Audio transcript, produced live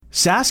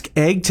Sask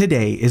Ag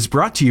Today is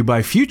brought to you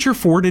by Future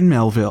Ford in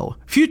Melville.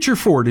 Future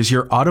Ford is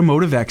your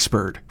automotive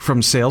expert.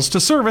 From sales to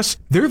service,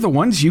 they're the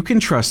ones you can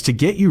trust to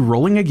get you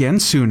rolling again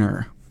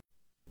sooner.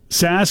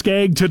 Sask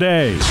Ag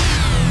Today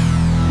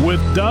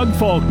with Doug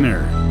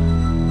Faulkner.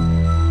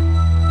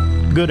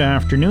 Good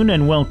afternoon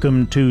and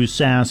welcome to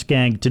Sask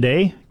Ag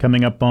Today.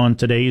 Coming up on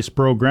today's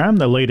program,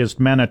 the latest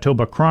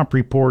Manitoba crop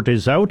report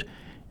is out,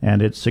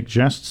 and it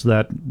suggests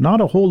that not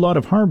a whole lot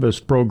of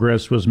harvest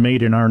progress was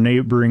made in our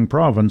neighboring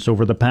province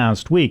over the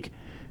past week.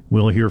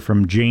 We'll hear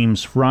from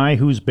James Fry,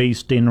 who's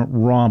based in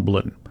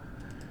Roblin.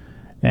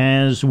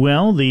 As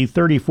well, the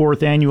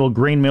 34th Annual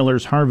Grain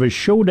Millers Harvest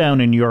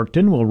Showdown in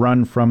Yorkton will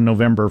run from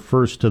November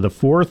 1st to the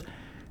 4th.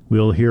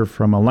 We'll hear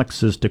from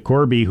Alexis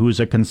DeCorby, who's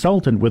a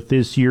consultant with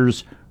this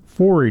year's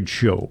Forage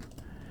Show.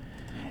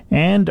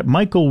 And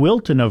Michael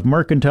Wilton of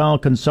Mercantile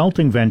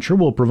Consulting Venture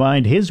will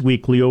provide his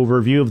weekly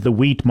overview of the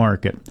wheat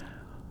market.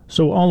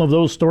 So all of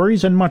those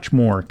stories and much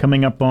more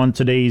coming up on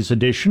today's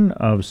edition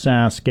of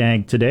Sask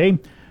Ag Today.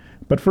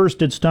 But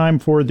first, it's time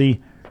for the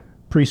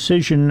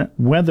Precision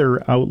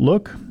Weather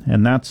Outlook,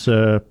 and that's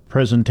a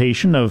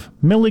presentation of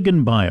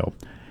Milligan Bio.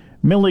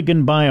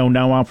 Milligan Bio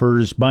now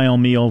offers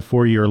biomeal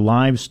for your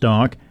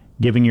livestock,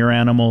 giving your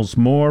animals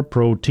more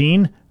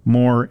protein,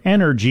 more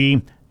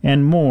energy,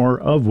 and more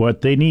of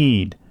what they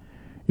need.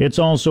 It's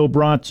also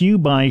brought to you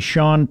by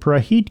Sean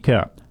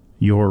Prahitka,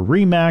 your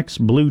REMAX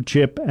Blue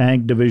Chip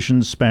Ag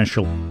Division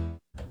Special.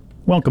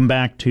 Welcome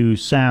back to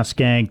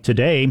Sask Ag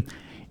Today.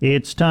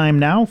 It's time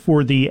now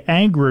for the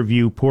Ag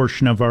Review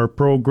portion of our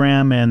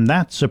program, and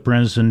that's a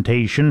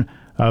presentation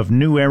of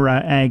New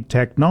Era Ag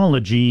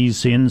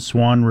Technologies in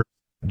Swan River.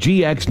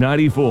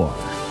 GX94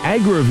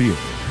 Ag Review.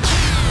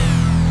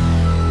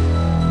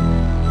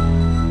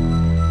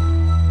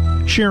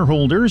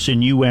 Shareholders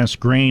in U.S.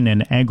 grain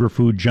and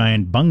agri-food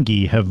giant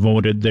Bunge have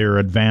voted their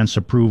advance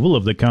approval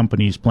of the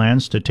company's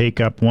plans to take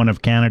up one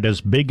of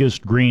Canada's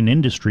biggest grain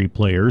industry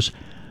players.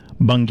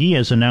 Bunge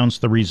has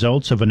announced the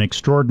results of an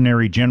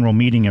extraordinary general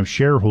meeting of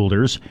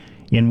shareholders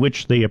in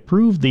which they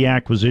approved the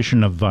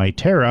acquisition of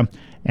Viterra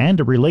and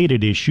a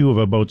related issue of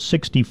about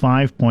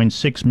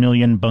 65.6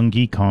 million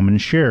Bunge common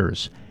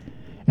shares.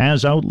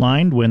 As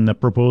outlined when the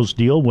proposed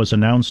deal was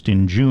announced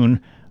in June,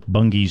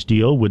 Bunge's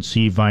deal would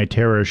see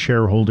Viterra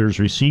shareholders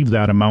receive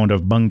that amount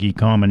of Bunge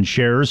common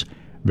shares,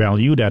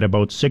 valued at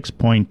about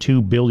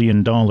 $6.2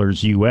 billion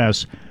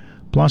U.S.,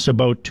 plus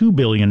about $2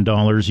 billion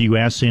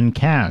U.S. in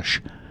cash.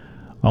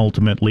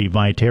 Ultimately,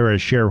 Viterra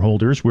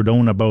shareholders would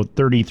own about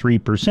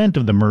 33%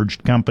 of the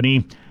merged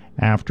company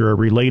after a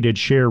related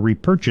share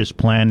repurchase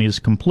plan is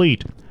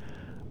complete.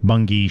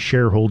 Bunge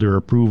shareholder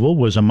approval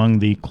was among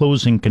the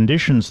closing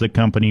conditions the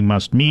company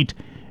must meet,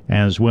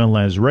 as well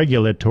as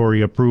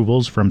regulatory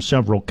approvals from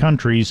several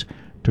countries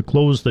to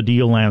close the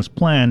deal as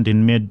planned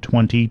in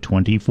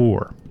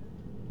mid-2024.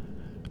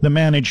 The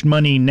managed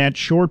money net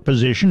short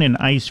position in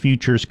ICE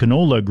futures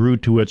canola grew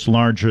to its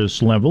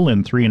largest level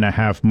in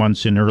 3.5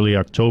 months in early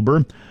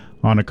October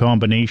on a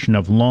combination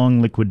of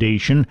long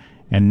liquidation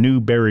and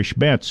new bearish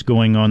bets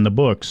going on the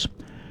books.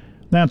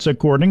 That's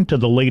according to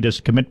the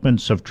latest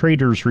Commitments of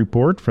Traders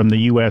report from the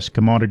U.S.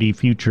 Commodity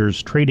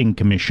Futures Trading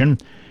Commission.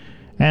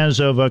 As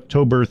of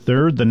October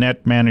 3rd, the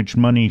net managed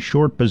money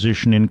short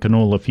position in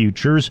canola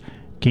futures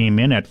came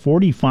in at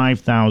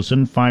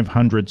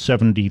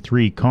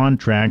 45,573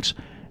 contracts,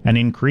 an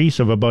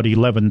increase of about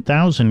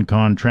 11,000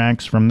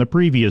 contracts from the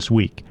previous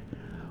week.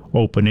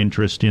 Open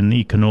interest in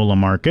the canola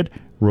market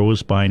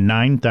rose by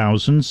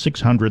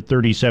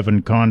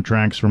 9,637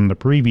 contracts from the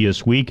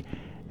previous week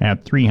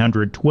at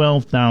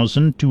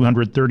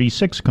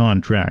 312,236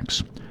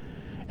 contracts.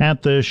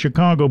 At the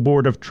Chicago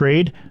Board of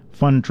Trade,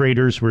 fund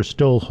traders were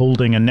still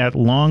holding a net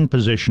long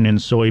position in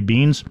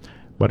soybeans,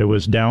 but it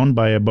was down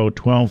by about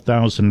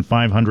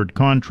 12,500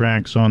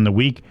 contracts on the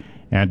week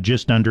at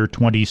just under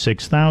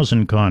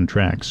 26,000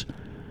 contracts.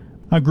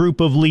 A group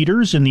of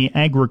leaders in the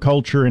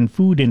agriculture and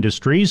food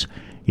industries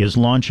is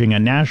launching a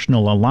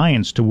national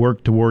alliance to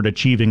work toward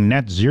achieving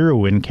net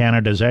zero in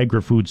Canada's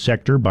agri-food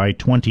sector by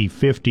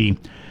 2050.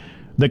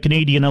 The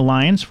Canadian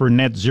Alliance for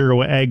Net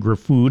Zero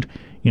Agri-Food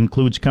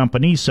includes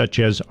companies such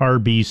as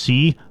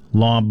RBC,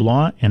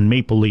 Loblaw, and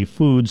Maple Leaf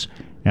Foods,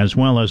 as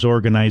well as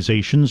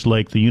organizations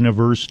like the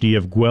University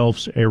of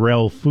Guelph's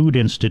Erel Food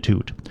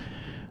Institute.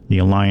 The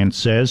alliance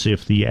says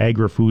if the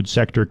agri-food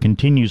sector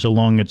continues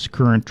along its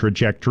current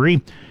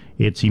trajectory,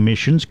 its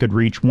emissions could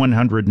reach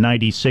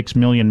 196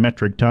 million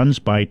metric tons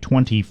by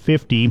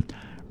 2050,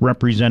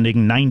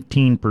 representing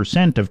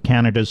 19% of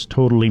Canada's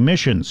total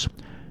emissions.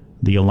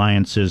 The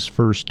alliance's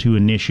first two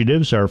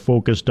initiatives are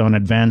focused on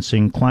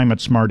advancing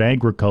climate-smart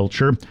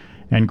agriculture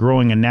and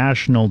growing a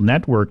national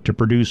network to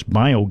produce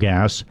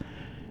biogas.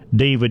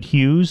 David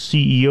Hughes,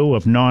 CEO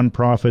of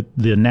nonprofit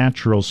The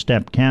Natural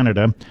Step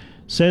Canada,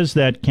 says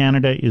that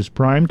Canada is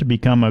primed to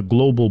become a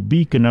global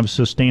beacon of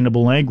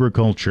sustainable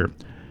agriculture.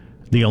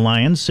 The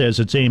alliance says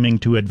it's aiming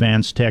to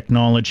advance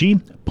technology,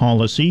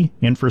 policy,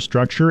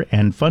 infrastructure,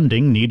 and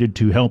funding needed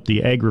to help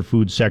the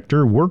agri-food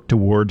sector work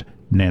toward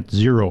net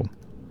zero.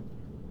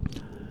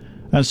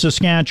 A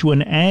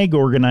Saskatchewan ag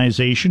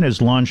organization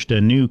has launched a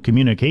new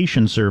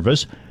communication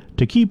service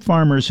to keep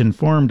farmers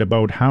informed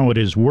about how it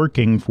is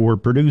working for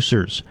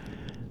producers.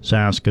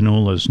 Sask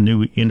Canola's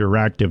new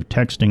interactive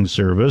texting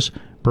service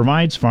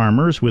provides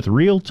farmers with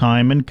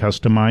real-time and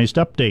customized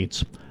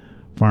updates.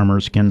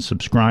 Farmers can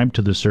subscribe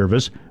to the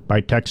service by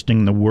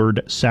texting the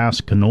word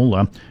Sask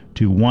Canola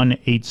to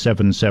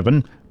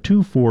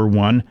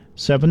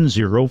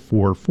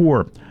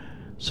 1-877-241-7044.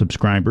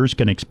 Subscribers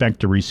can expect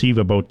to receive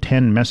about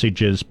 10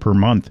 messages per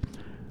month.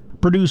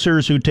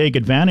 Producers who take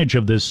advantage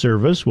of this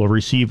service will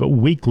receive a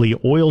weekly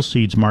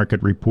oilseeds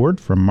market report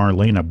from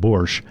Marlena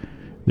Borsch.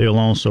 They'll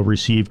also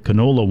receive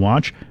Canola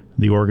Watch,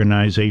 the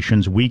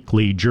organization's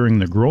weekly during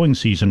the growing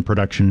season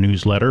production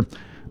newsletter,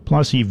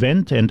 plus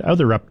event and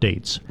other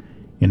updates.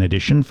 In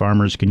addition,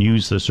 farmers can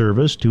use the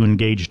service to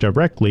engage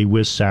directly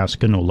with Sask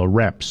Canola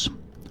reps.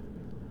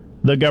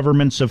 The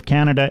governments of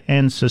Canada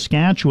and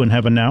Saskatchewan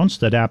have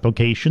announced that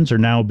applications are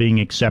now being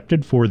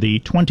accepted for the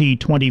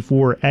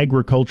 2024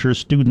 Agriculture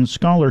Student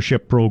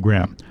Scholarship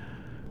Program.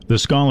 The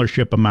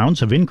scholarship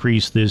amounts have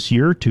increased this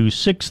year to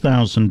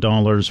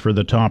 $6,000 for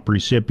the top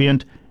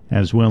recipient,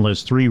 as well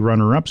as 3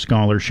 runner-up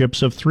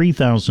scholarships of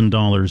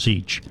 $3,000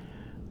 each.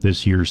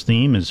 This year's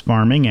theme is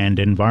farming and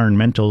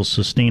environmental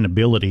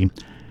sustainability.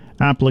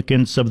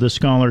 Applicants of the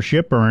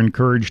scholarship are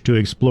encouraged to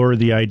explore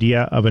the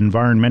idea of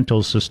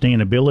environmental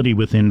sustainability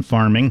within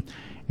farming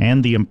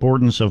and the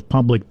importance of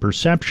public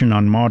perception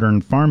on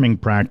modern farming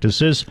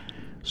practices.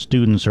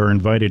 Students are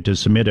invited to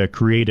submit a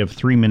creative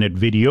 3-minute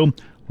video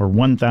or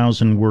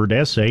 1,000-word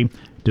essay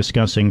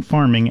discussing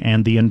farming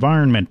and the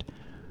environment.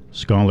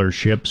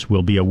 Scholarships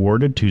will be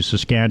awarded to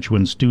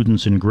Saskatchewan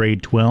students in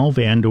grade 12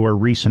 and or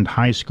recent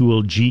high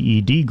school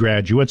GED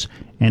graduates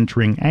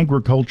entering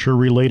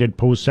agriculture-related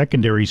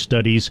post-secondary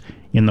studies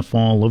in the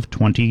fall of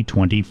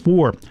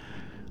 2024.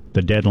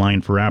 The deadline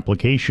for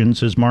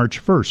applications is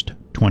March 1st,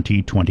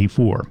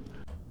 2024.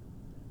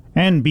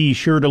 And be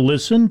sure to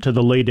listen to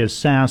the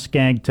latest Sask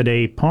Ag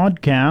Today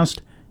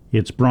podcast.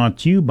 It's brought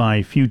to you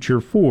by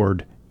Future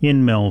Ford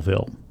in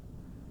Melville.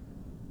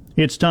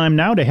 It's time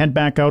now to head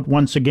back out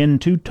once again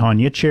to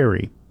Tanya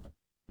Cherry.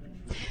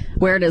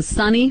 Where it is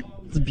sunny,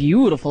 it's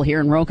beautiful here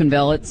in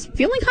Rocanville. It's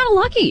feeling kind of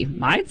lucky,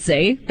 I'd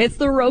say. It's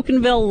the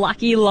Rocanville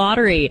Lucky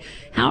Lottery.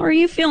 How are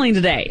you feeling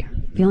today?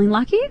 Feeling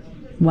lucky?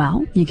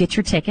 Well, you get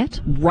your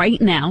ticket right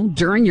now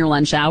during your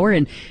lunch hour,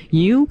 and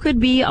you could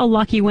be a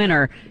lucky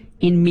winner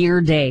in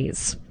mere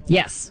days.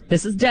 Yes,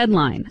 this is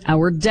deadline.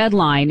 Our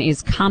deadline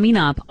is coming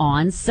up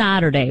on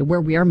Saturday, where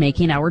we are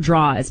making our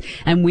draws,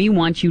 and we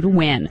want you to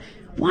win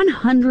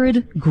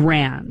 100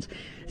 grand.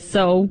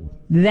 So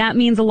that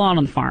means a lot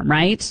on the farm,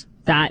 right?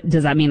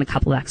 Does that mean a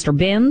couple extra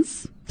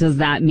bins? Does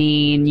that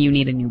mean you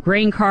need a new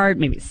grain cart,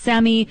 maybe a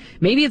semi?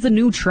 Maybe it's a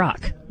new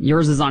truck.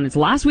 Yours is on its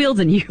last wheels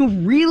and you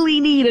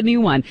really need a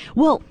new one.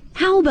 Well,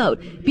 how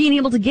about being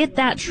able to get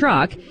that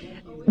truck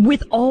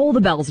with all the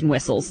bells and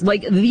whistles,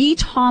 like the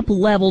top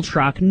level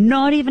truck,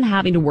 not even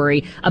having to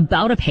worry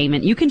about a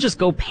payment? You can just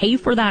go pay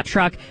for that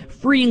truck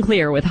free and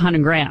clear with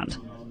 100 grand.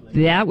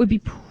 That would be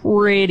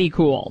pretty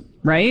cool,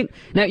 right?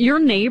 Now, your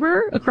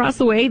neighbor across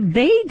the way,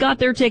 they got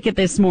their ticket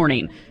this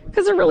morning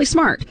because they're really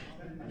smart.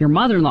 Your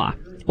mother-in-law,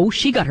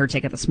 she got her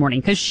ticket this morning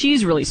because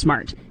she's really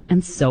smart.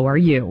 And so are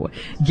you.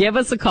 Give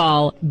us a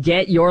call.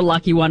 Get your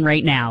lucky one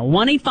right now.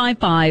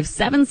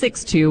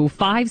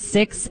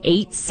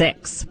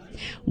 1-855-762-5686.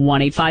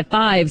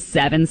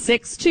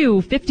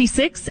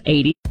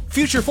 1-855-762-5680.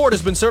 Future Ford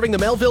has been serving the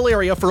Melville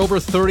area for over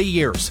 30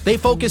 years. They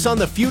focus on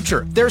the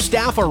future. Their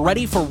staff are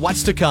ready for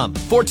what's to come.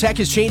 Ford Tech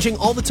is changing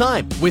all the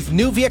time with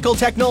new vehicle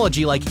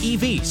technology like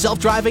EV,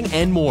 self-driving,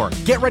 and more.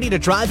 Get ready to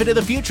drive into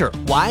the future.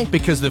 Why?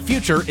 Because the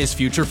future is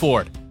Future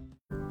Ford.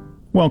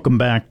 Welcome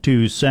back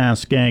to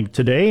Sask Ag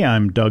Today.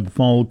 I'm Doug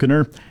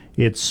Falconer.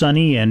 It's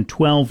sunny and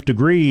 12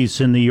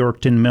 degrees in the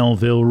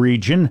Yorkton-Melville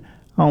region.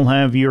 I'll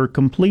have your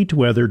complete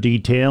weather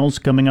details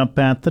coming up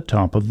at the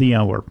top of the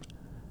hour.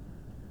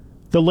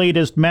 The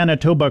latest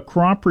Manitoba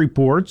crop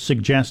report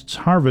suggests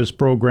harvest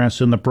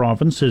progress in the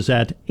province is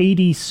at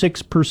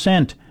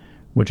 86%,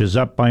 which is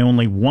up by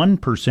only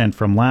 1%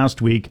 from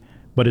last week,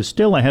 but is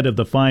still ahead of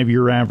the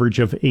 5-year average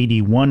of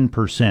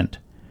 81%.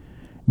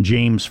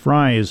 James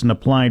Fry is an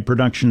applied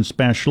production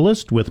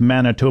specialist with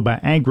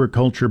Manitoba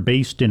Agriculture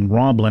based in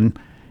Roblin,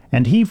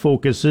 and he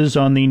focuses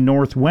on the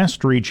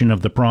northwest region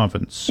of the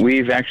province.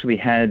 We've actually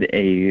had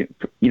a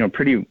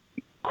pretty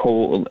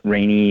cold,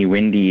 rainy,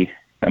 windy.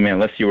 I mean,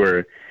 unless you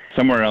were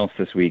somewhere else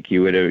this week,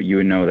 you would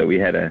know that we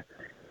had a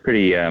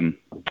pretty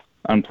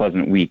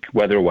unpleasant week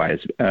weather-wise.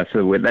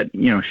 So that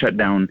shut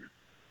down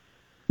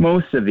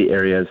most of the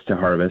areas to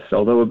harvest,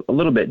 although a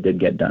little bit did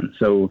get done.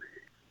 So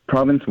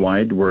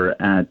province-wide, we're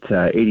at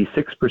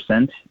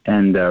 86%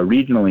 and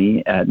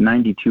regionally at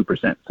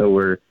 92%. So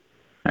we're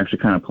actually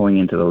kind of pulling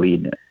into the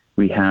lead.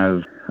 We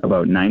have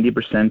about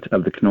 90%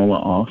 of the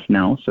canola off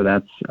now, so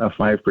that's a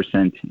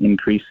 5%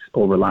 increase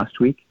over last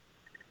week.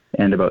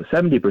 And about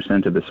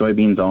 70% of the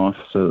soybeans off,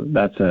 so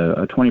that's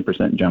a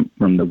 20% jump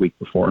from the week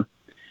before.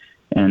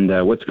 And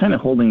what's kind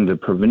of holding the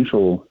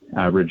provincial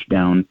average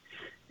down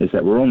is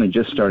that we're only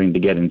just starting to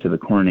get into the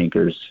corn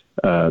acres,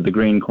 the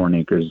grain corn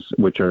acres,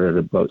 which are at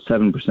about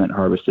 7%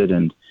 harvested,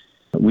 and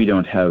we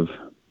don't have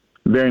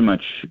very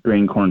much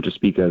grain corn to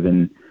speak of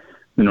in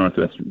the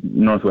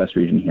northwest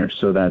region here.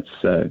 So that's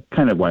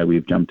kind of why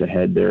we've jumped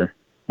ahead there.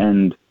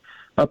 And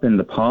up in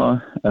the PAW,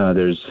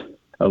 there's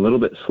a little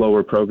bit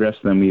slower progress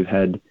than we've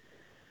had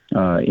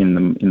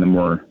in the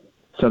more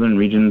southern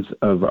regions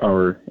of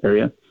our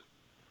area.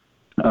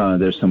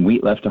 There's some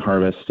wheat left to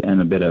harvest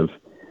and a bit of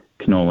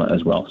canola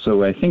as well.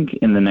 So I think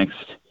in the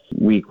next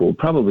week we'll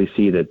probably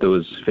see that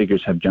those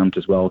figures have jumped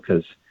as well,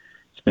 because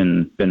it's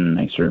been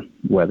nicer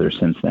weather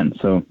since then.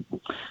 So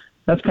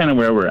that's kind of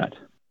where we're at.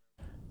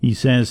 He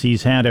says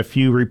he's had a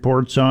few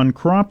reports on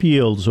crop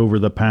yields over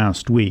the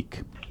past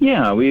week.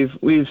 Yeah,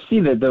 we've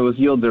seen that those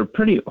yields are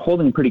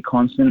holding pretty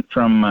constant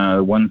from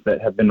ones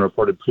that have been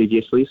reported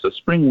previously. So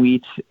spring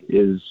wheat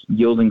is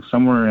yielding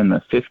somewhere in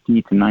the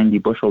 50 to 90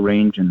 bushel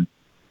range, and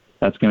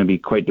that's going to be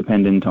quite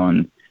dependent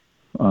on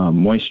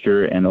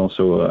moisture and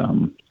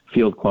also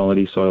field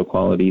quality, soil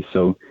quality.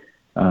 So,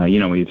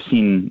 we've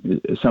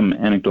seen some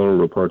anecdotal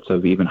reports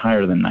of even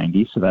higher than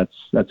 90, so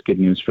that's good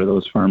news for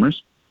those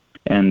farmers.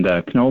 And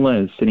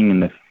canola is sitting in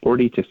the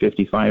 40 to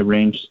 55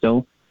 range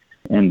still.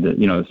 And,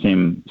 the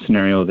same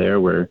scenario there,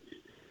 where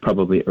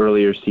probably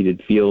earlier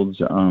seeded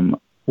fields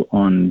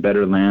on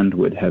better land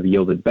would have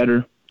yielded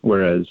better,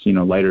 whereas,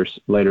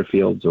 lighter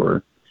fields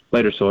or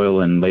lighter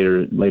soil and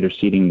later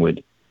seeding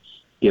would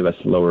give us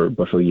lower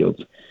bushel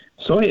yields.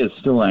 Soy is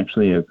still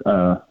actually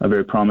a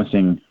very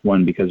promising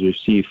one, because we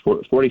see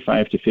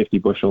 45 to 50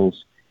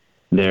 bushels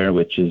there,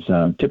 which is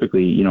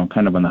typically,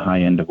 kind of on the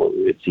high end of what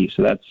we would see.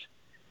 So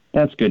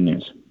that's good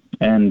news.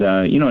 And,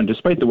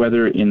 despite the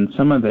weather in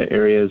some of the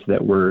areas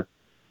that were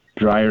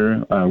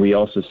drier, we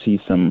also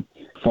see some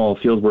fall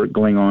field work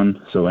going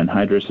on. So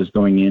anhydrous is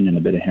going in and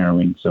a bit of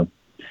harrowing. So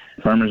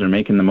farmers are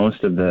making the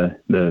most of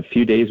the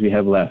few days we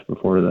have left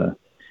before the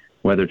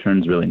weather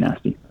turns really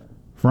nasty.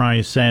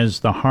 Fry says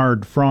the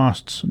hard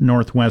frosts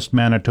northwest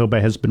Manitoba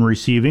has been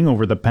receiving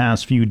over the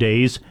past few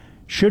days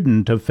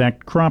shouldn't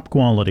affect crop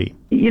quality.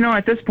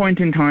 At this point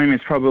in time,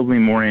 it's probably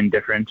more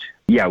indifferent.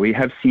 Yeah, we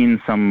have seen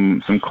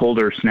some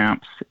colder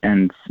snaps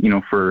and,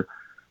 for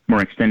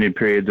more extended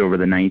periods over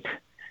the night.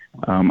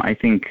 I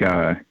think,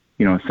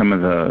 some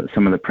of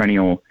the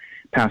perennial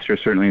pastures,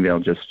 certainly they'll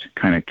just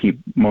kind of keep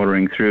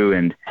motoring through.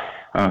 And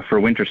for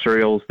winter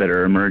cereals that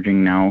are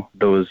emerging now,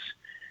 those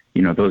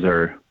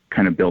are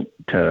kind of built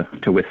to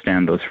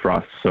withstand those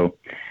frosts. So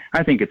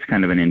I think it's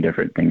kind of an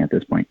indifferent thing at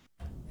this point.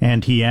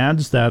 And he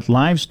adds that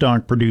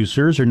livestock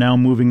producers are now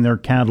moving their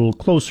cattle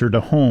closer to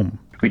home.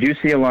 We do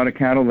see a lot of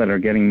cattle that are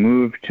getting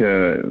moved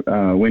to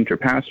winter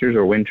pastures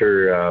or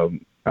winter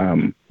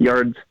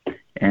yards,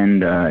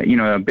 and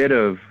a bit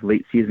of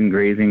late season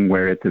grazing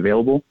where it's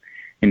available.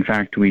 In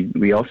fact,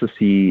 we also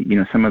see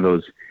some of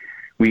those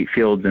wheat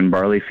fields and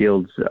barley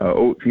fields,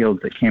 oat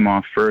fields that came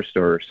off first,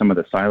 or some of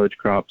the silage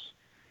crops.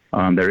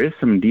 There is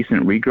some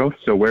decent regrowth,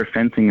 so where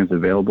fencing is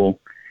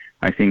available,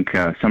 I think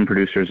some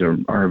producers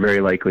are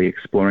very likely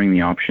exploring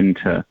the option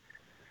to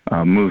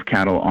move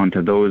cattle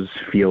onto those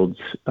fields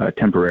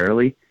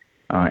temporarily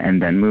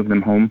and then move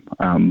them home.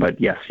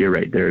 But yes, you're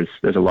right. There's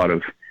a lot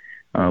of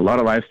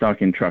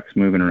livestock in trucks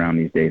moving around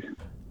these days.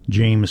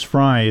 James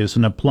Fry is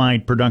an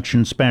applied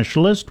production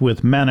specialist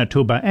with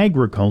Manitoba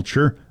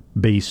Agriculture,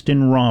 based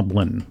in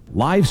Roblin.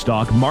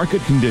 Livestock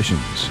market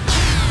conditions.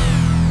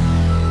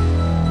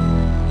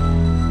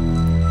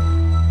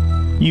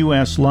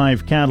 U.S.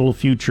 live cattle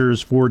futures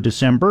for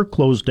December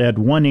closed at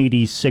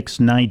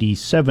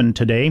 186.97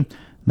 today.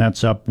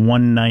 That's up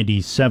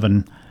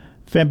 197.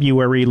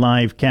 February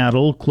live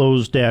cattle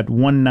closed at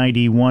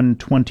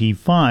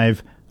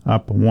 191.25,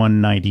 up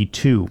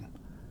 192.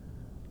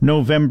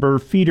 November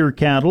feeder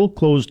cattle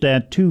closed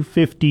at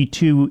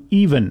 252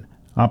 even,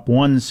 up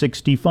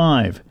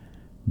 165.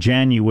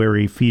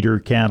 January feeder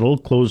cattle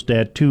closed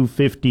at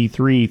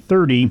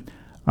 253.30,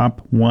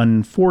 up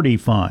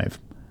 145.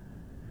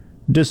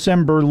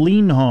 December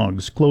lean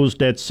hogs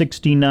closed at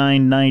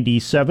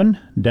 69.97,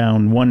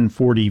 down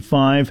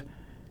 145.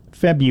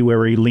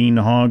 February lean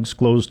hogs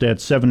closed at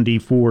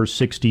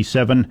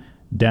 74.67,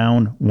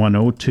 down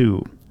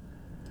 102.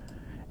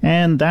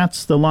 And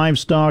that's the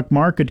livestock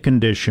market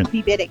condition.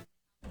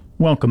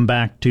 Welcome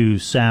back to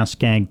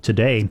Sask Ag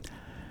Today.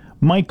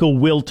 Michael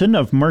Wilton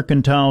of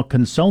Mercantile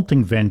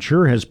Consulting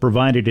Venture has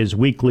provided his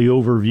weekly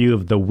overview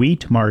of the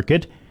wheat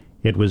market.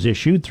 It was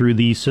issued through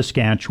the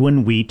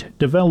Saskatchewan Wheat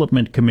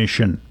Development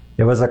Commission.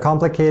 It was a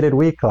complicated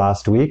week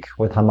last week,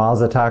 with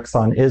Hamas attacks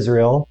on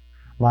Israel,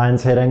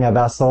 mines hitting a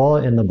vessel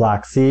in the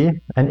Black Sea,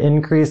 and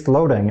increased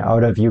loading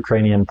out of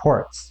Ukrainian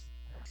ports.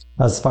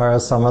 As far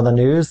as some of the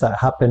news that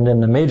happened in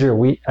the major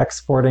wheat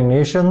exporting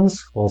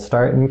nations, we'll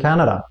start in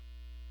Canada.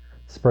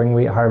 Spring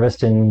wheat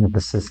harvest in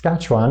the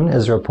Saskatchewan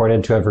is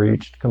reported to have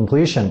reached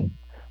completion.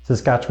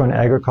 Saskatchewan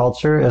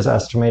Agriculture is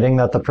estimating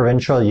that the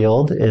provincial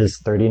yield is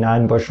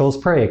 39 bushels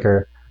per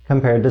acre,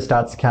 compared to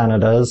Stats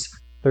Canada's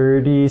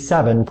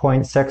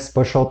 37.6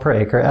 bushel per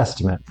acre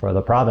estimate for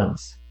the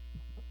province.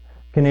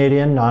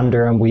 Canadian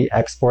non-durum wheat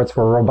exports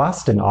were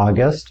robust in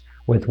August,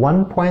 with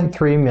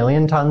 1.3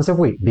 million tons of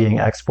wheat being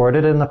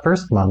exported in the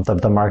first month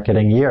of the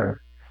marketing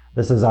year.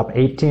 This is up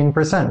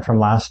 18% from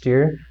last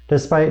year,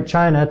 despite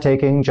China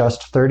taking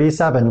just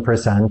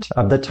 37%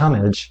 of the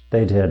tonnage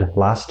they did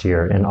last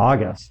year in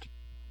August.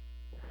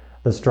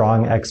 The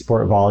strong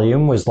export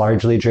volume was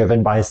largely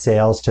driven by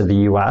sales to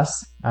the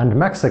US and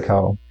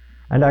Mexico,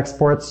 and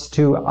exports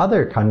to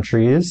other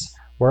countries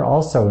were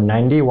also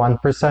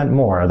 91%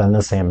 more than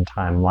the same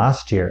time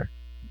last year.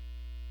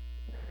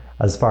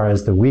 As far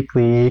as the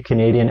weekly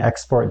Canadian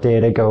export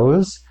data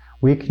goes,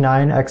 Week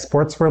 9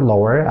 exports were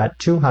lower at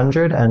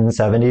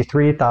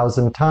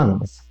 273,000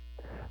 tons.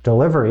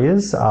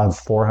 Deliveries of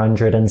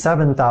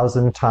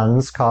 407,000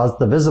 tons caused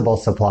the visible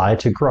supply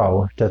to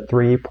grow to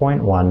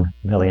 3.1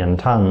 million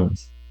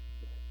tons.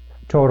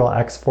 Total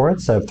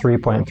exports of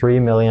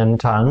 3.3 million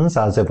tons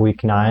as of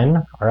Week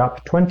 9 are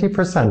up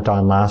 20%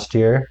 on last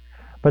year,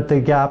 but the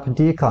gap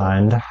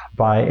declined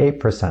by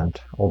 8%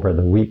 over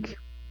the week.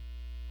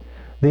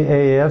 The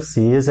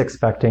AAFC is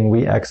expecting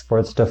wheat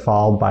exports to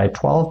fall by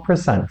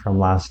 12% from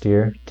last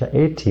year to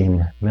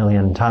 18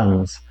 million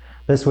tons.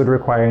 This would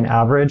require an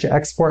average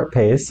export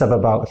pace of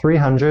about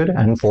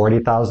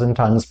 340,000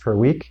 tons per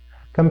week,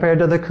 compared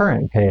to the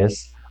current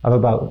pace of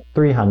about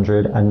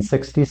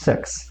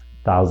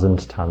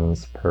 366,000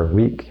 tons per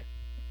week.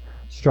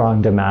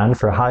 Strong demand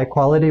for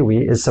high-quality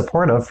wheat is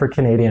supportive for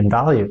Canadian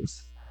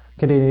values.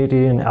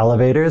 Canadian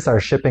elevators are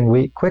shipping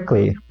wheat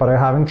quickly, but are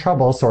having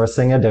trouble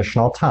sourcing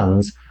additional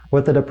tons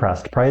with the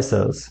depressed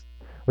prices.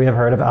 We have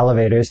heard of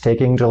elevators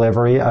taking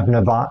delivery of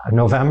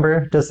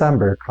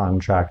November-December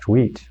contract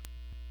wheat.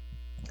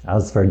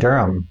 As for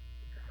durum,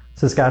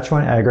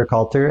 Saskatchewan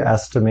Agriculture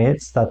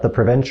estimates that the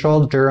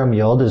provincial durum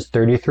yield is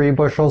 33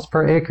 bushels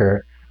per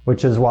acre,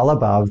 which is well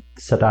above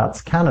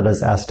Stats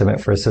Canada's estimate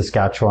for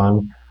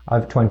Saskatchewan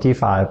of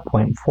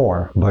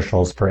 25.4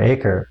 bushels per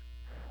acre.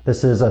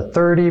 This is a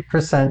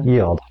 30%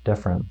 yield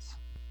difference.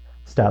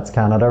 Stats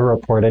Canada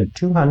reported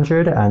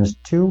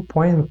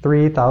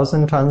 202.3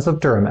 thousand tons of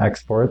durum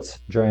exports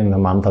during the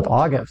month of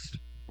August.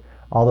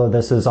 Although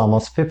this is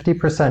almost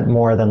 50%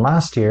 more than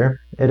last year,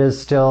 it is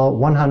still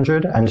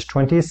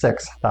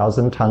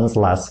 126,000 tons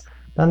less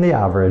than the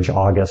average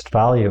August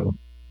value.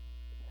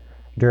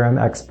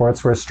 Durum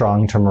exports were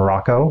strong to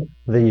Morocco,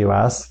 the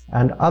US,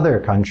 and other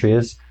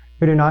countries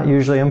who do not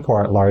usually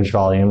import large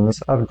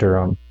volumes of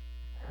durum.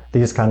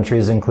 These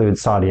countries include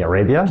Saudi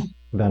Arabia,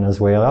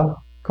 Venezuela,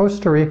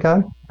 Costa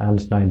Rica,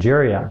 and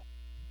Nigeria.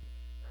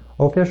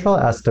 Official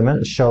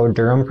estimates show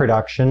durum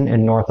production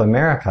in North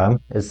America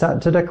is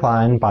set to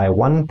decline by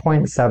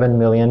 1.7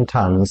 million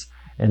tons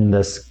in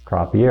this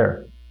crop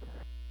year.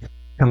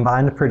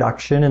 Combined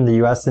production in the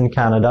US and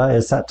Canada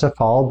is set to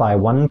fall by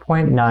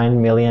 1.9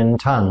 million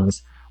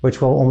tons,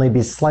 which will only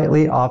be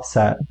slightly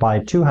offset by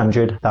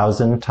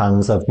 200,000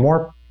 tons of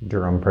more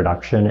durum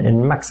production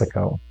in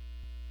Mexico.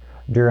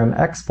 Durum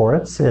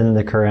exports in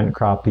the current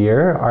crop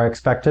year are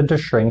expected to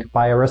shrink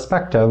by a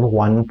respective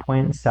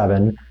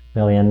 1.7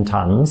 million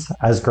tons,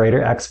 as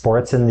greater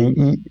exports in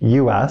the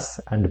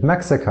US and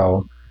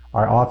Mexico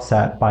are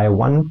offset by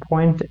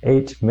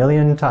 1.8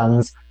 million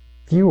tons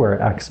fewer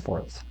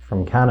exports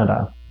from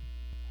Canada.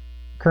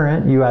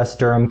 Current US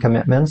durum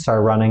commitments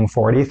are running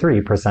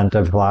 43%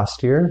 of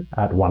last year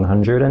at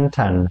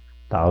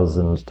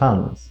 110,000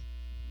 tons.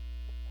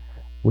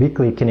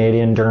 Weekly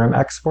Canadian durum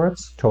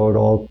exports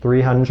total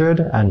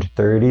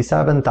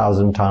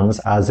 337,000 tons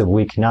as of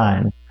Week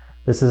 9.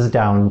 This is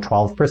down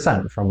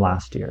 12% from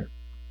last year.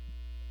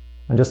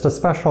 And just a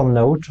special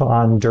note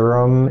on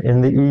durum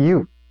in the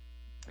EU.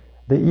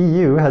 The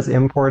EU has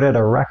imported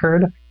a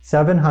record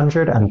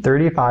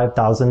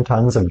 735,000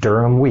 tons of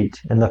durum wheat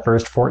in the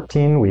first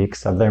 14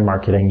 weeks of their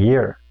marketing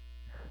year.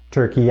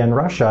 Turkey and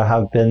Russia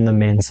have been the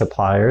main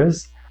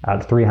suppliers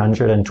at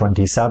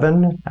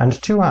 327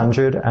 and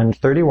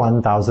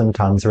 231,000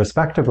 tons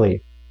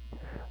respectively.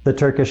 The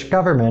Turkish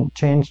government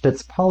changed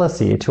its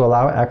policy to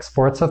allow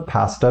exports of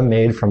pasta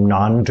made from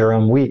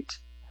non-durum wheat.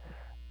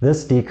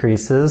 This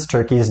decreases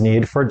Turkey's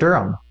need for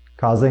durum,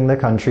 causing the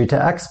country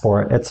to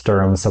export its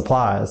durum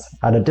supplies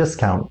at a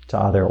discount to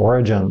other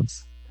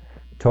origins.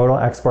 Total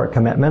export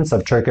commitments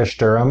of Turkish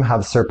durum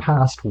have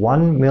surpassed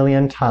 1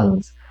 million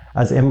tons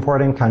as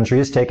importing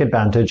countries take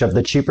advantage of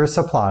the cheaper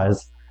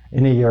supplies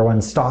in a year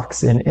when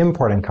stocks in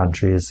importing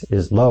countries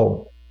is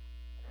low.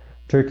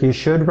 Turkey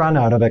should run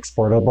out of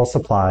exportable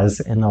supplies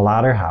in the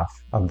latter half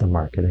of the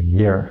marketing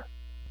year.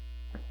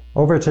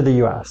 Over to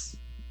the US.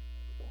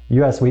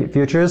 US wheat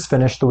futures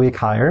finished the week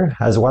higher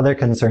as weather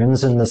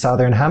concerns in the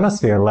southern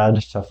hemisphere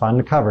led to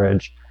fund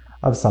coverage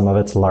of some of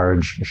its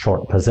large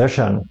short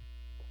position.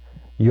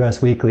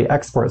 US weekly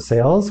export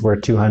sales were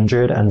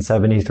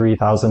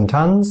 273,000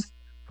 tons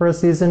for a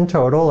season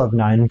total of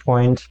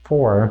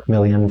 9.4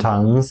 million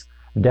tons,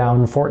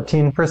 down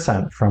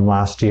 14% from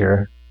last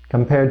year,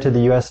 compared to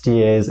the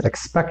USDA's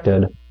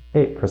expected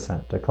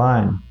 8%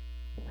 decline.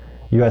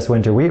 US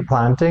winter wheat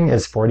planting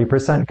is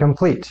 40%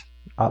 complete,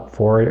 up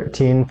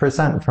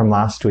 14% from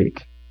last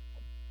week.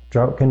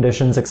 Drought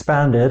conditions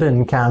expanded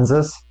in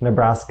Kansas,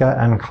 Nebraska,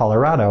 and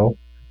Colorado,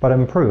 but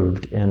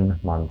improved in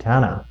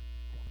Montana.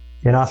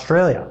 In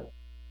Australia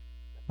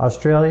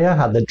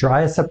had the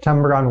driest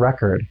September on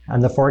record,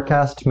 and the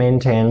forecast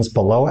maintains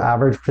below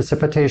average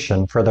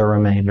precipitation for the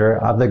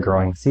remainder of the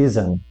growing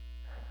season.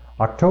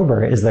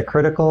 October is the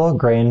critical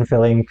grain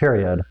filling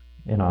period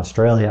in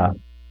Australia.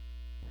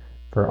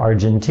 For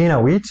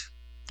Argentina wheat,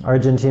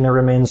 Argentina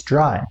remains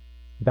dry.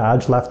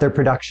 Badge left their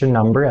production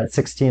number at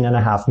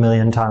 16.5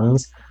 million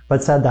tons,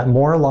 but said that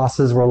more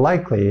losses were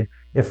likely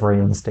if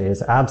rain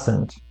stays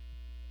absent.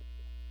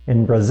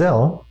 In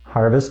Brazil,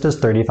 harvest is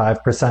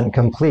 35%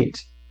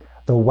 complete.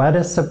 The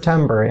wettest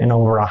September in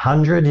over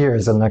 100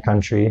 years in the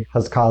country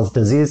has caused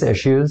disease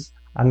issues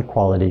and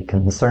quality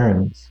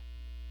concerns.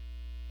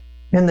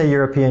 In the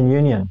European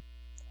Union,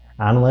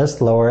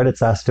 analysts lowered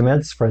its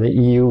estimates for the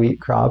EU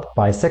wheat crop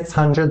by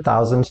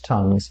 600,000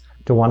 tons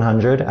to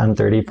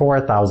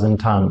 134,000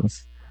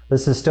 tons.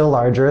 This is still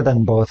larger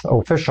than both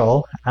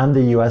official and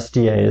the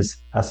USDA's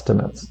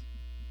estimates.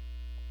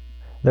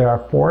 There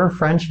are 4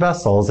 French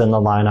vessels in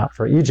the lineup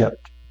for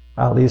Egypt.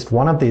 At least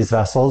one of these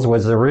vessels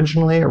was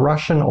originally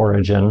Russian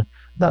origin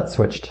that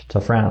switched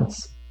to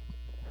France.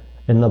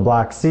 In the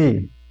Black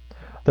Sea,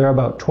 there are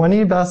about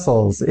 20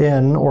 vessels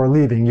in or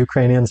leaving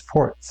Ukrainians'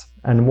 ports,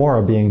 and more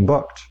are being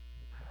booked.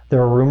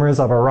 There are rumors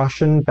of a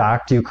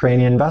Russian-backed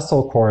Ukrainian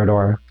vessel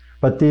corridor,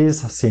 but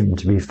these seem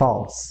to be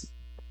false.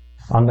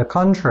 On the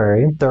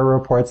contrary, there are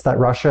reports that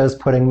Russia is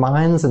putting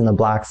mines in the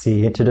Black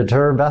Sea to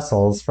deter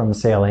vessels from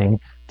sailing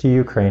to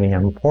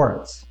Ukrainian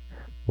ports.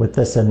 With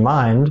this in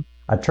mind,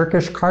 a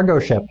Turkish cargo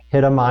ship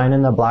hit a mine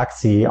in the Black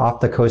Sea off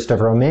the coast of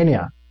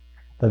Romania.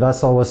 The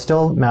vessel was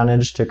still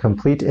managed to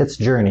complete its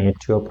journey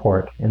to a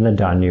port in the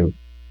Danube.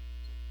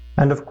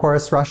 And of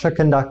course, Russia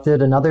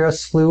conducted another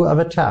slew of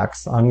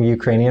attacks on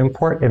Ukrainian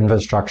port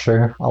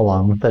infrastructure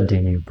along the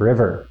Danube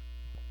River.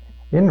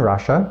 In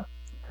Russia,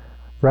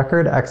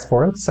 record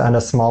exports and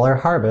a smaller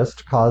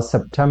harvest caused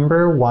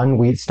September 1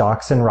 wheat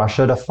stocks in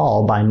Russia to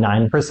fall by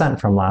 9%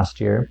 from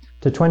last year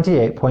to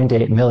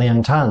 28.8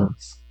 million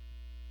tons.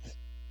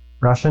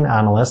 Russian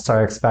analysts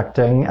are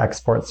expecting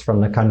exports from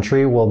the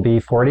country will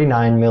be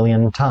 49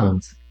 million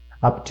tons,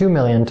 up 2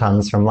 million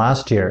tons from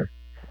last year.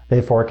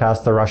 They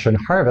forecast the Russian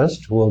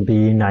harvest will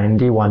be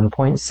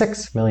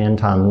 91.6 million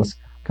tons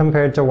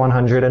compared to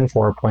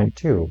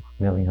 104.2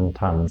 million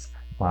tons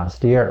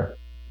last year.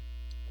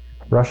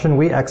 Russian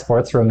wheat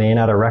exports remain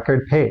at a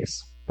record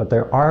pace, but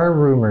there are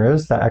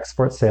rumors that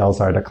export sales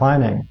are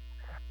declining.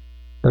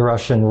 The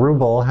Russian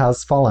ruble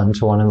has fallen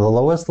to one of the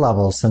lowest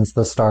levels since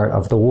the start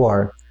of the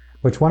war,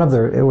 which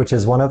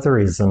is one of the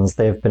reasons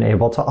they've been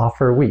able to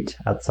offer wheat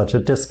at such a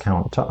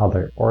discount to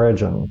other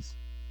origins.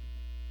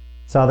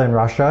 Southern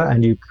Russia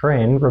and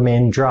Ukraine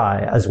remain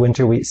dry as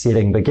winter wheat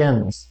seeding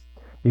begins.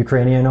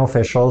 Ukrainian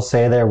officials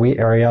say their wheat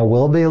area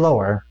will be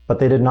lower, but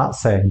they did not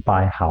say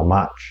by how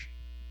much.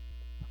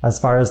 As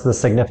far as the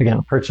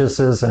significant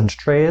purchases and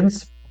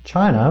trades,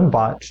 China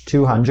bought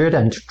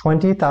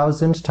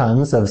 220,000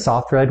 tons of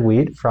soft red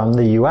wheat from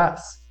the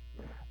US.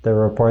 There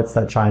are reports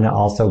that China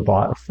also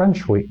bought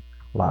French wheat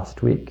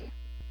last week.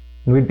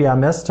 And we'd be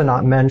amiss to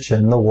not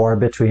mention the war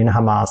between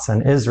Hamas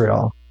and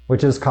Israel,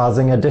 which is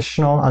causing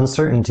additional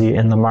uncertainty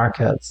in the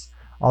markets,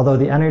 although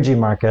the energy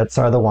markets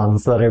are the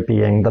ones that are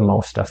being the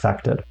most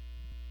affected.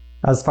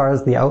 As far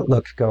as the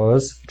outlook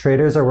goes,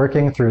 traders are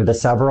working through the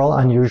several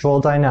unusual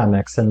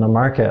dynamics in the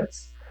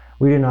markets.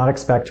 We do not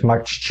expect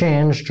much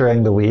change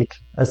during the week,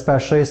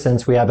 especially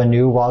since we have a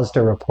new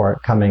WASDA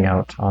report coming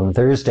out on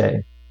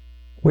Thursday.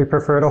 We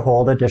prefer to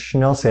hold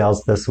additional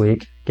sales this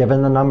week,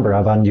 given the number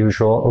of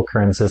unusual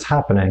occurrences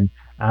happening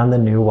and the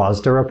new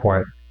WASDA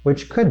report,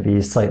 which could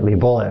be slightly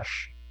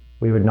bullish.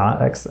 We would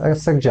not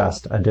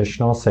suggest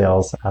additional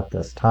sales at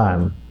this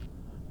time.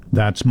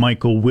 That's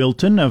Michael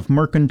Wilton of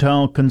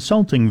Mercantile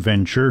Consulting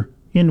Venture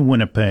in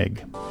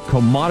Winnipeg.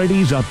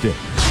 Commodities Update.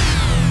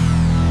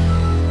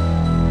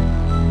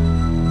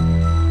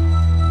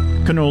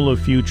 Canola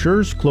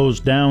futures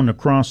closed down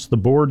across the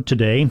board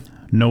today.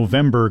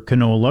 November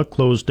canola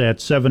closed at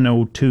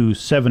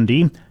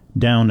 $702.70,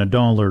 down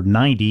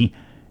 $1.90.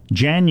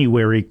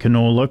 January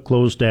canola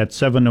closed at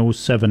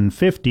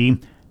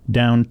 $707.50,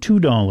 down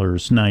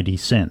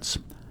 $2.90.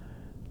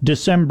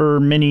 December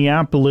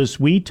Minneapolis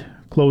wheat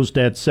closed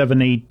at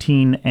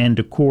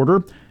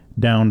 $718.25,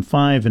 down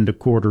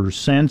 5.25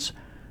 cents.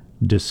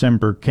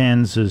 December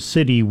Kansas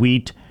City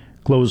wheat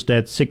closed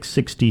at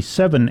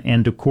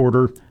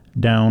 $667.25,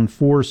 down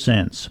 4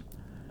 cents.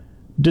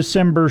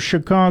 December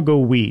Chicago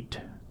wheat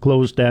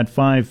closed at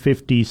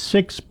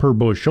 $5.56 per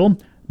bushel,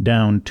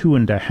 down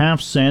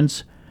 2.5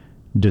 cents.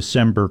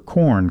 December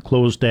corn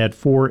closed at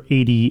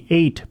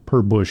 $4.88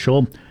 per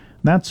bushel,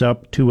 that's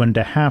up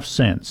 2.5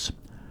 cents.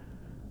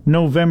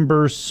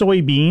 November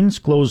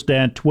soybeans closed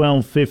at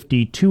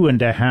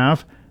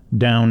 $12.52.5,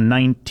 down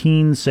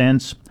 19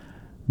 cents.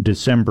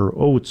 December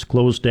oats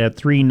closed at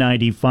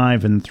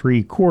 $3.95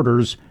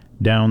 3/4,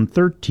 down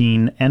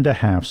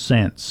 13.5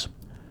 cents.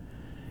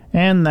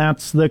 And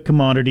that's the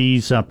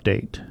commodities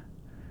update.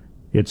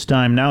 It's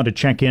time now to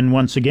check in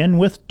once again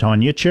with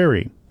Tanya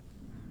Cherry.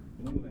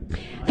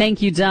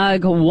 Thank you,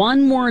 Doug.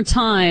 One more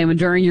time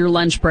during your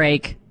lunch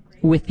break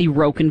with the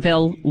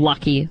Rocanville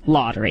Lucky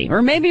Lottery.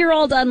 Or maybe you're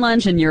all done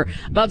lunch and you're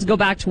about to go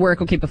back to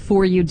work. Okay,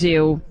 before you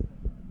do,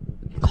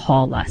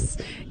 call us.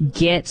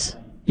 Get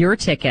your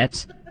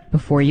ticket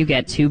before you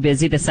get too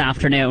busy this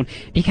afternoon,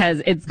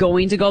 because it's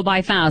going to go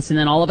by fast, and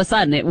then all of a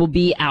sudden it will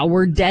be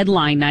our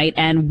deadline night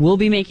and we'll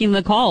be making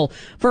the call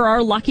for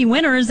our lucky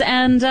winners.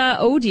 And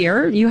oh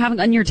dear, you haven't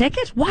gotten your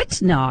ticket?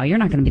 What? No, you're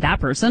not going to be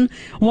that person.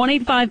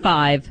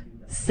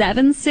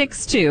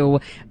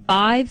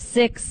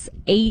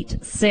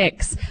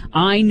 1-855-762-5686.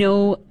 I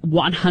know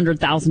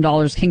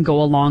 $100,000 can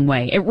go a long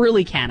way. It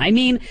really can. I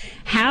mean,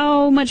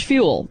 how much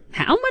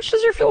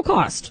does your fuel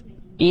cost?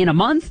 In a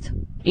month?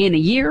 In a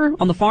year?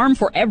 On the farm?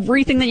 For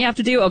everything that you have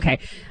to do? Okay,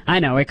 I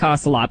know it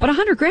costs a lot, but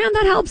 $100,000,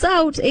 that helps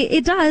out.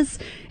 It does.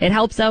 It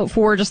helps out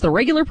for just the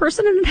regular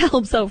person, and it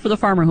helps out for the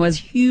farmer who has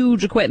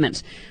huge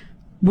equipment.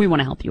 We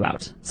want to help you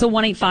out. So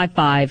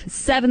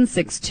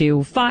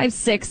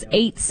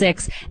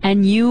 1-855-762-5686,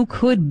 and you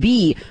could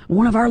be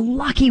one of our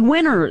lucky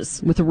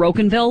winners with the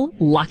Rocanville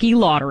Lucky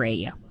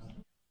Lottery.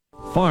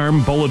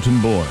 Farm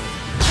Bulletin Board.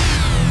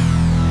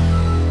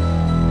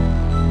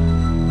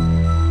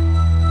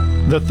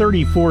 The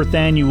 34th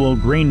Annual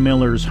Grain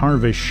Millers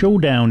Harvest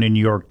Showdown in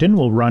Yorkton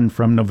will run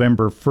from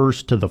November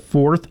 1st to the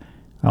 4th.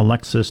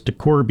 Alexis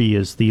DeCorby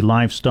is the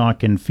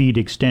Livestock and Feed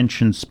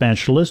Extension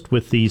Specialist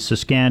with the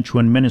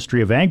Saskatchewan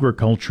Ministry of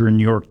Agriculture in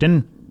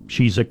Yorkton.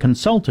 She's a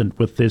consultant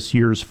with this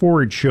year's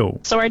forage show.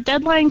 So our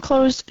deadline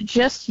closed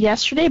just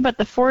yesterday, but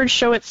the forage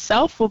show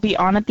itself will be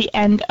on at the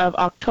end of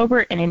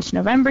October and into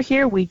November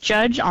here. We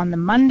judge on the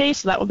Monday,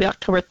 so that will be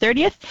October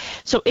 30th.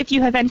 So if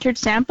you have entered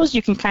samples,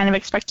 you can kind of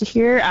expect to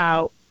hear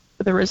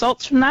the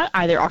results from that,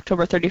 either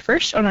October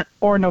 31st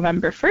or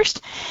November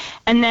 1st.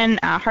 And then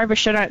Harvest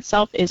Showdown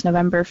itself is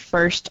November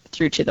 1st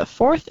through to the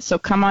 4th. So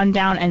come on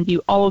down and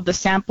view all of the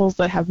samples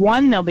that have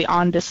won. They'll be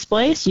on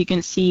display so you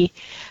can see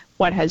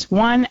what has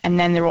won. And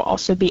then there will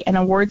also be an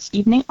awards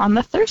evening on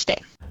the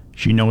Thursday.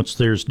 She notes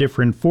there's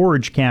different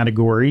forage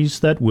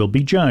categories that will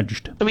be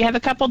judged. So we have a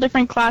couple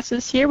different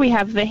classes here. We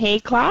have the hay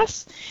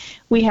class,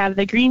 we have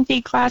the green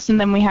feed class, and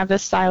then we have the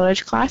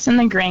silage class and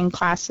the grain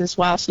class as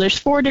well. So there's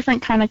 4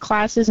 different kind of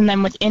classes, and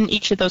then within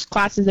each of those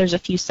classes there's a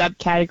few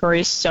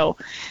subcategories. So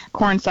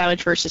corn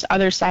silage versus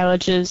other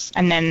silages,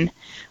 and then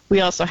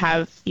we also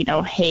have,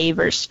 hay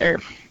versus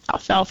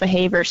alfalfa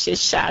hay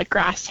versus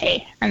grass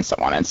hay, and so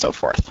on and so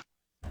forth.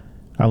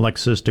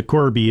 Alexis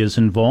DeCorby is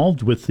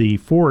involved with the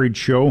forage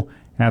show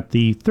at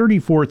the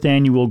 34th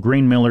Annual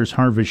Grain Millers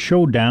Harvest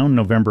Showdown,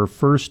 November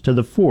 1st to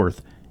the 4th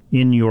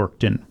in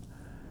Yorkton.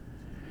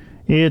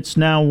 It's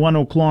now 1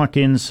 o'clock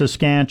in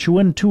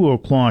Saskatchewan, 2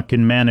 o'clock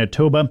in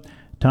Manitoba.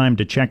 Time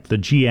to check the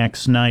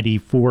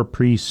GX94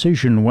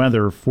 precision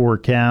weather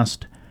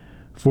forecast.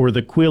 For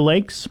the Quill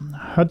Lakes,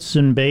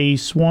 Hudson Bay,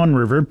 Swan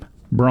River,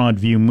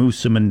 Broadview,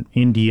 Moosomin,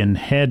 Indian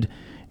Head,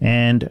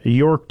 and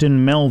Yorkton,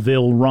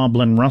 Melville,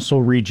 Roblin,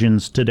 Russell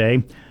regions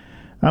today.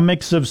 A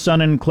mix of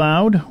sun and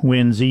cloud,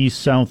 winds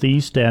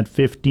east-southeast at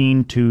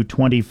 15 to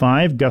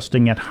 25,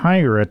 gusting at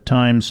higher at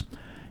times,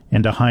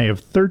 and a high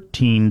of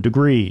 13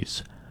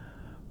 degrees.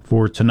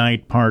 For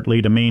tonight,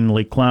 partly to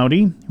mainly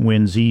cloudy,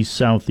 winds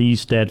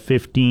east-southeast at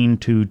 15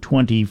 to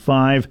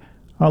 25,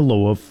 a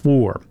low of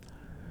 4.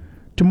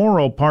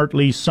 Tomorrow,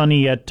 partly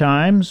sunny at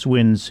times,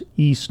 winds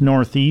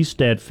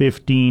east-northeast at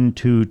 15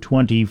 to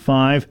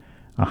 25,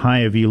 a high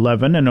of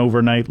 11, an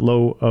overnight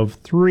low of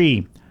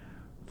 3.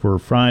 For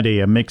Friday,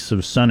 a mix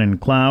of sun and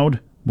cloud,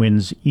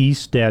 winds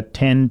east at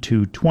 10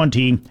 to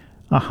 20,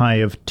 a high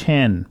of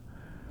 10.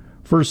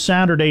 For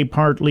Saturday,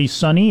 partly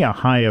sunny, a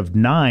high of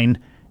 9,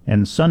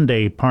 and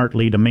Sunday,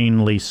 partly to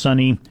mainly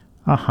sunny,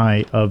 a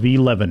high of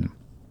 11.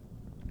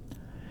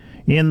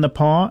 In the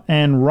Paw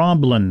and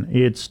Roblin,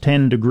 it's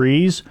 10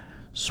 degrees.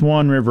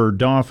 Swan River,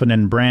 Dauphin,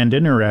 and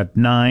Brandon are at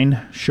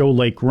 9, Shoal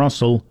Lake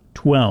Russell,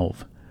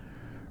 12.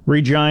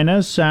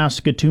 Regina,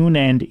 Saskatoon,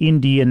 and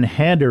Indian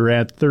Head are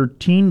at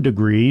 13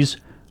 degrees.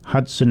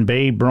 Hudson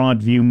Bay,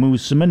 Broadview,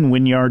 Moosomin,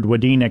 Wynyard,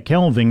 Wadena,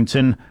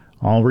 Kelvington,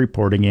 all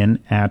reporting in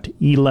at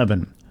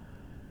 11.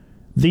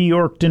 The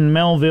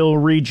Yorkton-Melville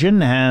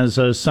region has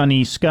a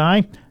sunny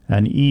sky,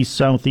 an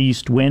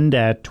east-southeast wind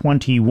at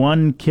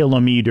 21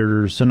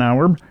 kilometers an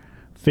hour.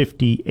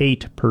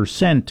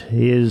 58%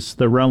 is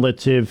the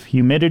relative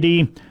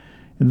humidity.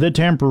 The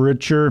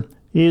temperature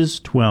is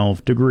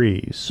 12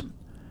 degrees.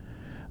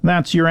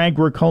 That's your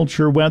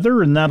agriculture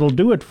weather, and that'll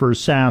do it for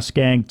Sask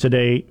Ag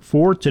Today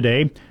for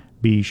today.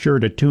 Be sure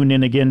to tune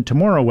in again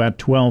tomorrow at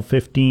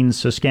 12:15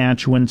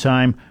 Saskatchewan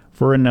time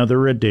for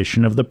another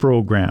edition of the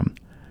program.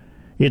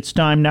 It's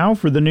time now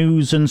for the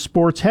news and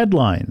sports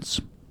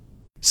headlines.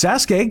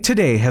 Sask Ag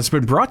Today has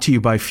been brought to you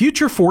by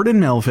Future Ford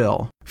in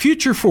Melville.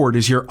 Future Ford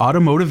is your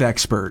automotive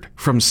expert.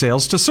 From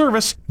sales to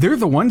service, they're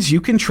the ones you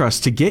can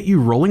trust to get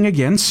you rolling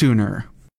again sooner.